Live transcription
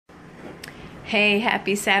Hey,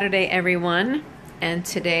 happy Saturday everyone, and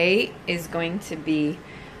today is going to be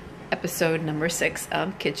episode number 6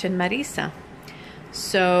 of Kitchen Marisa.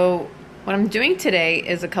 So what I'm doing today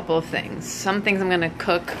is a couple of things. Some things I'm going to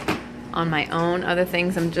cook on my own, other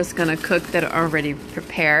things I'm just going to cook that are already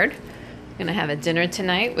prepared. I'm going to have a dinner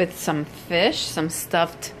tonight with some fish, some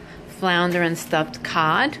stuffed flounder and stuffed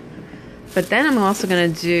cod, but then I'm also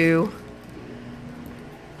going to do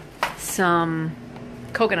some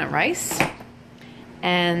coconut rice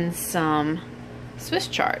and some Swiss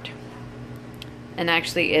chard. And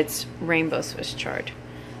actually it's rainbow Swiss chard.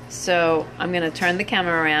 So I'm gonna turn the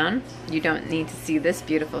camera around. You don't need to see this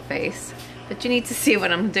beautiful face, but you need to see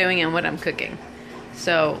what I'm doing and what I'm cooking.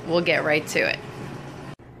 So we'll get right to it.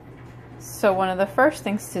 So one of the first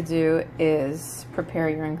things to do is prepare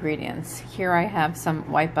your ingredients. Here I have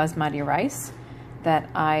some white basmati rice that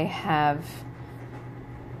I have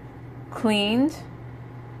cleaned,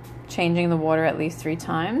 changing the water at least 3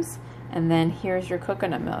 times. And then here's your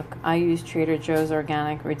coconut milk. I use Trader Joe's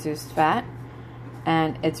organic reduced fat,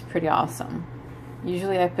 and it's pretty awesome.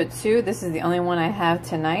 Usually I put 2. This is the only one I have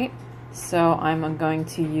tonight, so I'm going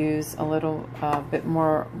to use a little bit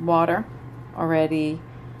more water, already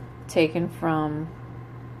taken from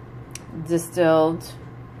distilled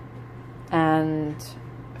and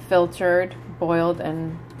filtered, boiled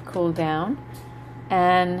and cooled down.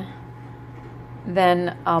 And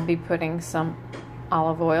then I'll be putting some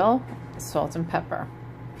olive oil, salt and pepper.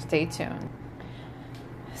 Stay tuned.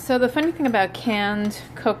 So the funny thing about canned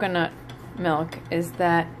coconut milk is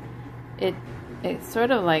that it sort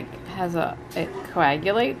of like it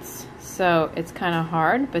coagulates, so it's kind of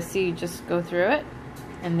hard, but see, you just go through it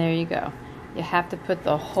and there you go. You have to put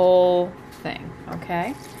the whole thing,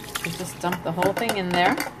 okay? You just dump the whole thing in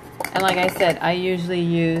there. And like I said, I usually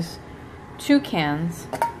use 2 cans.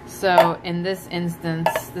 So in this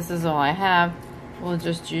instance, this is all I have. We'll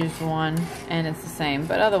just use 1 and it's the same.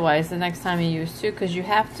 But otherwise, the next time you use 2, because you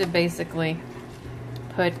have to basically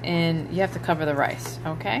you have to cover the rice,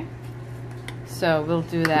 okay? So we'll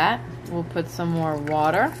do that. We'll put some more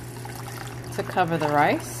water to cover the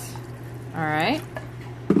rice. All right.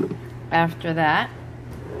 After that,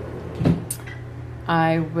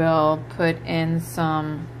 I will put in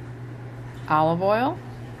some olive oil.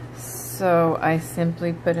 So I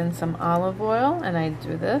simply put in some olive oil, and I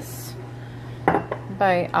do this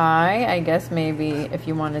by eye. I guess maybe if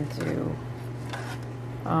you want to do,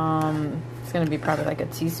 it's going to be probably like a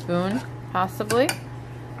teaspoon, possibly.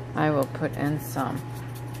 I will put in some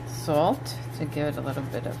salt to give it a little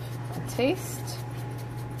bit of a taste.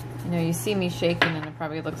 You know, you see me shaking and it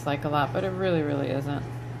probably looks like a lot, but it really, really isn't.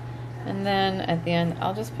 And then at the end,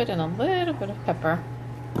 I'll just put in a little bit of pepper.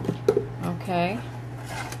 Okay.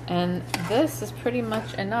 And this is pretty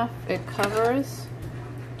much enough. It covers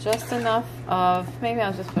just enough of, maybe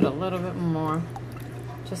I'll just put a little bit more,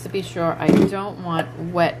 just to be sure. I don't want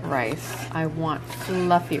wet rice. I want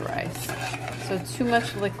fluffy rice. So too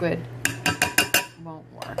much liquid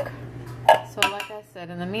won't work. So like I said,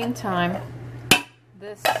 in the meantime,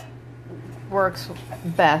 this works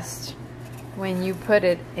best when you put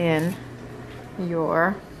it in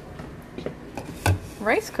your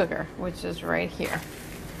rice cooker, which is right here.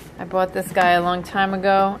 I bought this guy a long time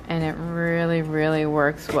ago, and it really, really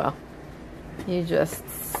works well. You just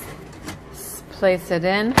place it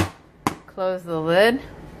in, close the lid,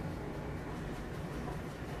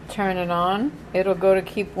 turn it on. It'll go to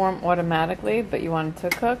keep warm automatically, but you want it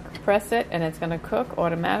to cook, press it, and it's going to cook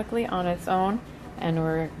automatically on its own, and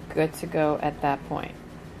we're good to go at that point.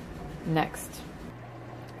 Next.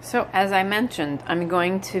 So as I mentioned, I'm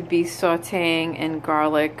going to be sauteing in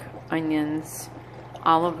garlic, onions,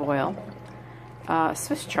 olive oil,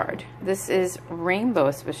 Swiss chard. This is rainbow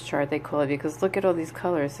Swiss chard, they call it, because look at all these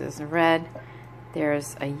colors. There's a red,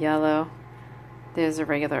 there's a yellow, there's a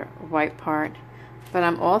regular white part. But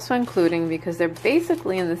I'm also including, because they're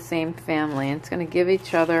basically in the same family, and it's going to give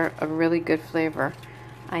each other a really good flavor,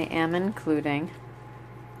 I am including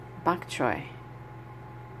bok choy.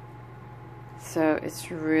 So it's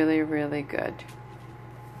really, really good.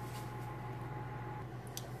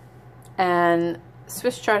 And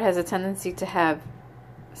Swiss chard has a tendency to have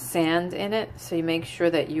sand in it, so you make sure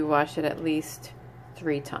that you wash it at least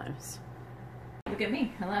 3 times. Look at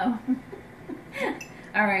me. Hello.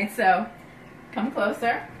 Alright, so come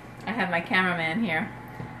closer. I have my cameraman here.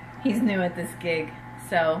 He's new at this gig,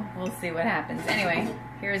 so we'll see what happens. Anyway,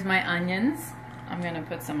 here's my onions. I'm going to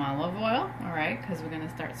put some olive oil, alright, because we're going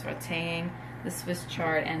to start sauteing the Swiss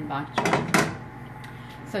chard and bok choy.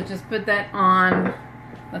 So just put that on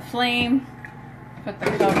the flame, put the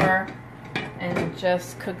cover, and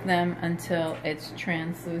just cook them until it's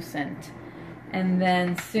translucent. And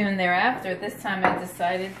then soon thereafter, this time I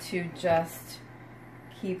decided to just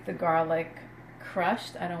keep the garlic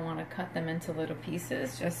crushed. I don't want to cut them into little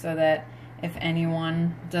pieces, just so that if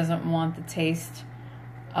anyone doesn't want the taste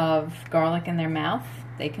of garlic in their mouth,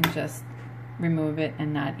 they can just remove it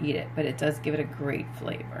and not eat it. But it does give it a great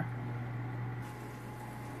flavor.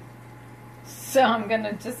 So I'm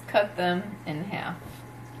gonna just cut them in half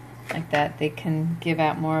like that. They can give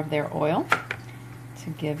out more of their oil to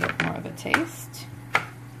give it more of a taste.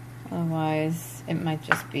 Otherwise, it might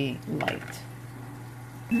just be light.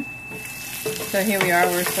 So here we are,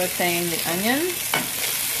 we're sauteing the onions,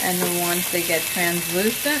 and then once they get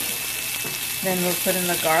translucent, then we'll put in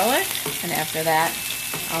the garlic, and after that,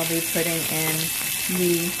 I'll be putting in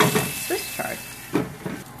the Swiss chard.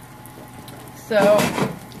 So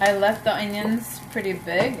I left the onions pretty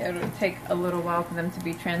big. It would take a little while for them to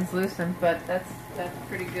be translucent, but that's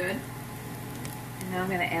pretty good. And now I'm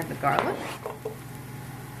going to add the garlic,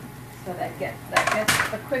 so that gets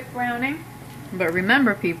a quick browning. But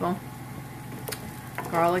remember, people,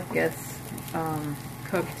 garlic gets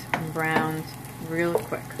cooked and browned real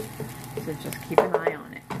quick, so just keep an eye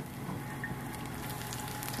on it.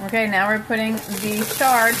 Okay, now we're putting the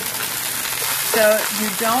chard. So you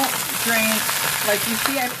don't drain, like you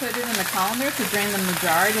see I put it in the colander to drain the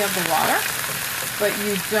majority of the water, but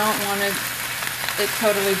you don't want it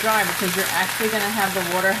totally dry, because you're actually going to have the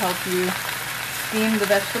water help you steam the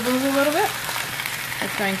vegetables a little bit.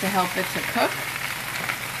 It's going to help it to cook,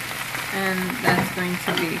 and that's going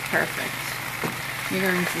to be perfect. You're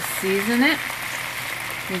going to season it.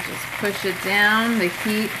 You just push it down. The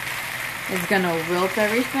heat is going to wilt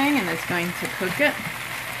everything, and it's going to cook it,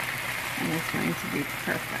 and it's going to be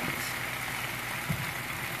perfect.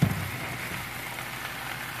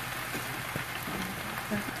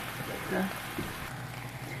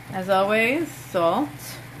 As always, salt.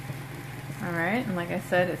 Alright, and like I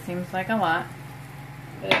said, it seems like a lot,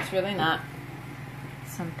 but it's really not.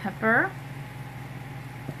 Some pepper.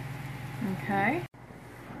 Okay.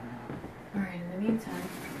 Alright, in the meantime,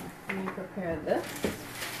 let me prepare this.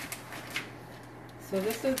 So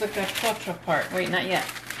this is the Cartoccio part. Wait, not yet.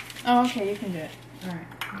 Oh, okay, you can do it.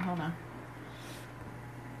 Alright, hold on.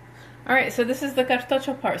 Alright, so this is the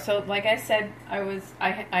Cartoccio part. So like I said,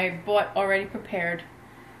 I bought already prepared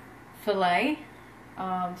filet,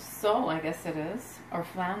 sole, I guess it is, or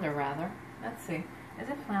flounder rather. Let's see, is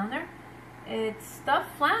it flounder? It's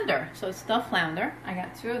stuffed flounder. So it's stuffed flounder. I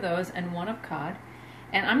got 2 of those and 1 of cod,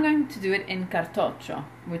 and I'm going to do it in cartoccio,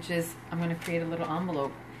 which is, I'm going to create a little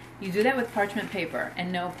envelope. You do that with parchment paper,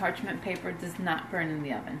 and no, parchment paper does not burn in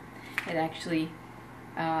the oven. It actually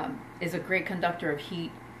is a great conductor of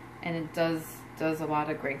heat, and it does a lot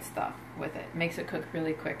of great stuff with it. Makes it cook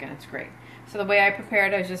really quick, and it's great. So the way I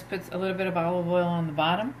prepared, I just put a little bit of olive oil on the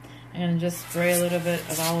bottom, and just spray a little bit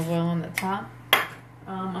of olive oil on the top.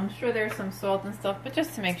 I'm sure there's some salt and stuff, but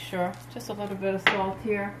just to make sure, just a little bit of salt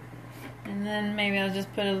here. And then maybe I'll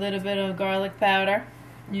just put a little bit of garlic powder,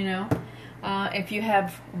 you know. If you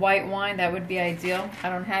have white wine, that would be ideal. I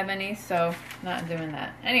don't have any, so not doing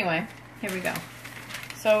that. Anyway, here we go.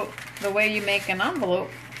 So the way you make an envelope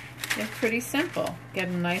is pretty simple. Get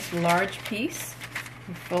a nice large piece,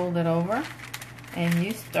 you fold it over, and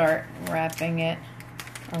you start wrapping it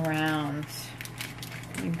around.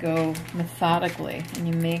 You go methodically, and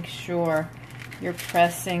you make sure you're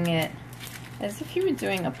pressing it as if you were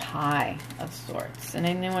doing a pie of sorts. And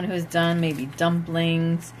anyone who's done maybe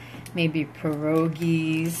dumplings, maybe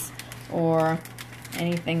pierogies, or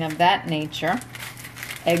anything of that nature,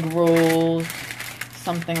 egg rolls,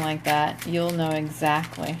 something like that, you'll know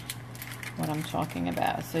exactly what I'm talking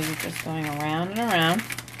about. So you're just going around and around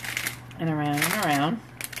and around and around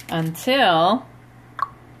until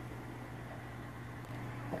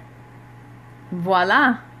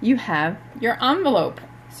voila, you have your envelope.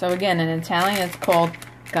 So again, in Italian it's called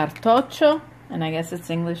cartoccio, and I guess it's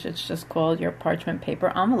English, it's just called your parchment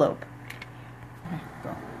paper envelope.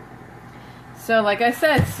 So like I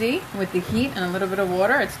said, see, with the heat and a little bit of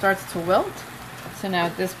water, it starts to wilt. So now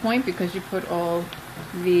at this point, because you put all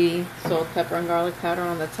the salt, pepper, and garlic powder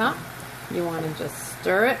on the top, you want to just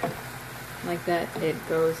stir it like that. It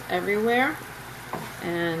goes everywhere,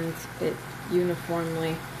 and it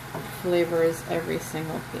uniformly flavors every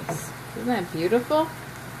single piece. Isn't that beautiful?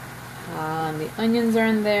 And the onions are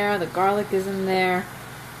in there, the garlic is in there,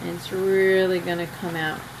 and it's really going to come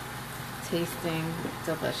out tasting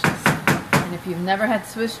delicious. And if you've never had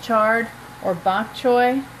Swiss chard or bok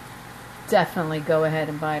choy, definitely go ahead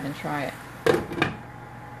and buy it and try it.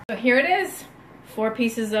 So here it is, 4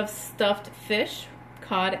 pieces of stuffed fish,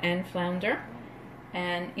 cod and flounder.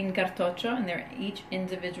 and in Cartoccio, and they're each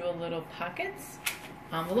individual little pockets,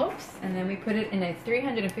 envelopes, and then we put it in a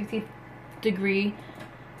 350-degree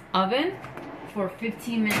oven for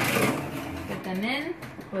 15 minutes. Put them in,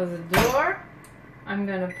 close the door. I'm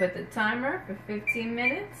gonna put the timer for 15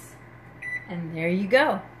 minutes, and there you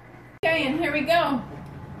go. Okay, and here we go.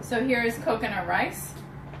 So here is coconut rice,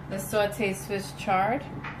 the sauteed Swiss chard,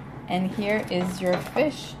 and here is your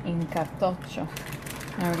fish in Cartoccio.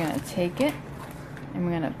 Now we're gonna take it, and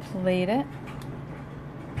we're gonna plate it,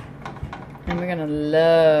 and we're gonna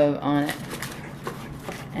love on it,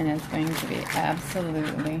 and it's going to be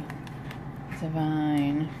absolutely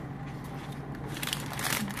divine.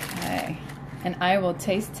 Okay, and I will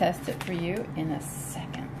taste test it for you in a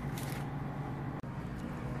second.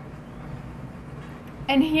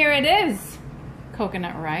 And here it is,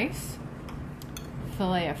 coconut rice,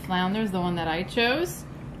 fillet of flounders, the one that I chose,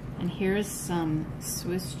 and here's some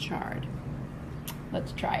Swiss chard.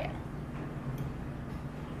 Let's try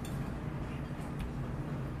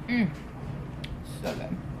it. So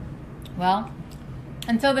good. Well,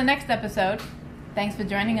 until the next episode, thanks for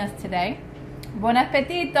joining us today. Buon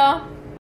appetito!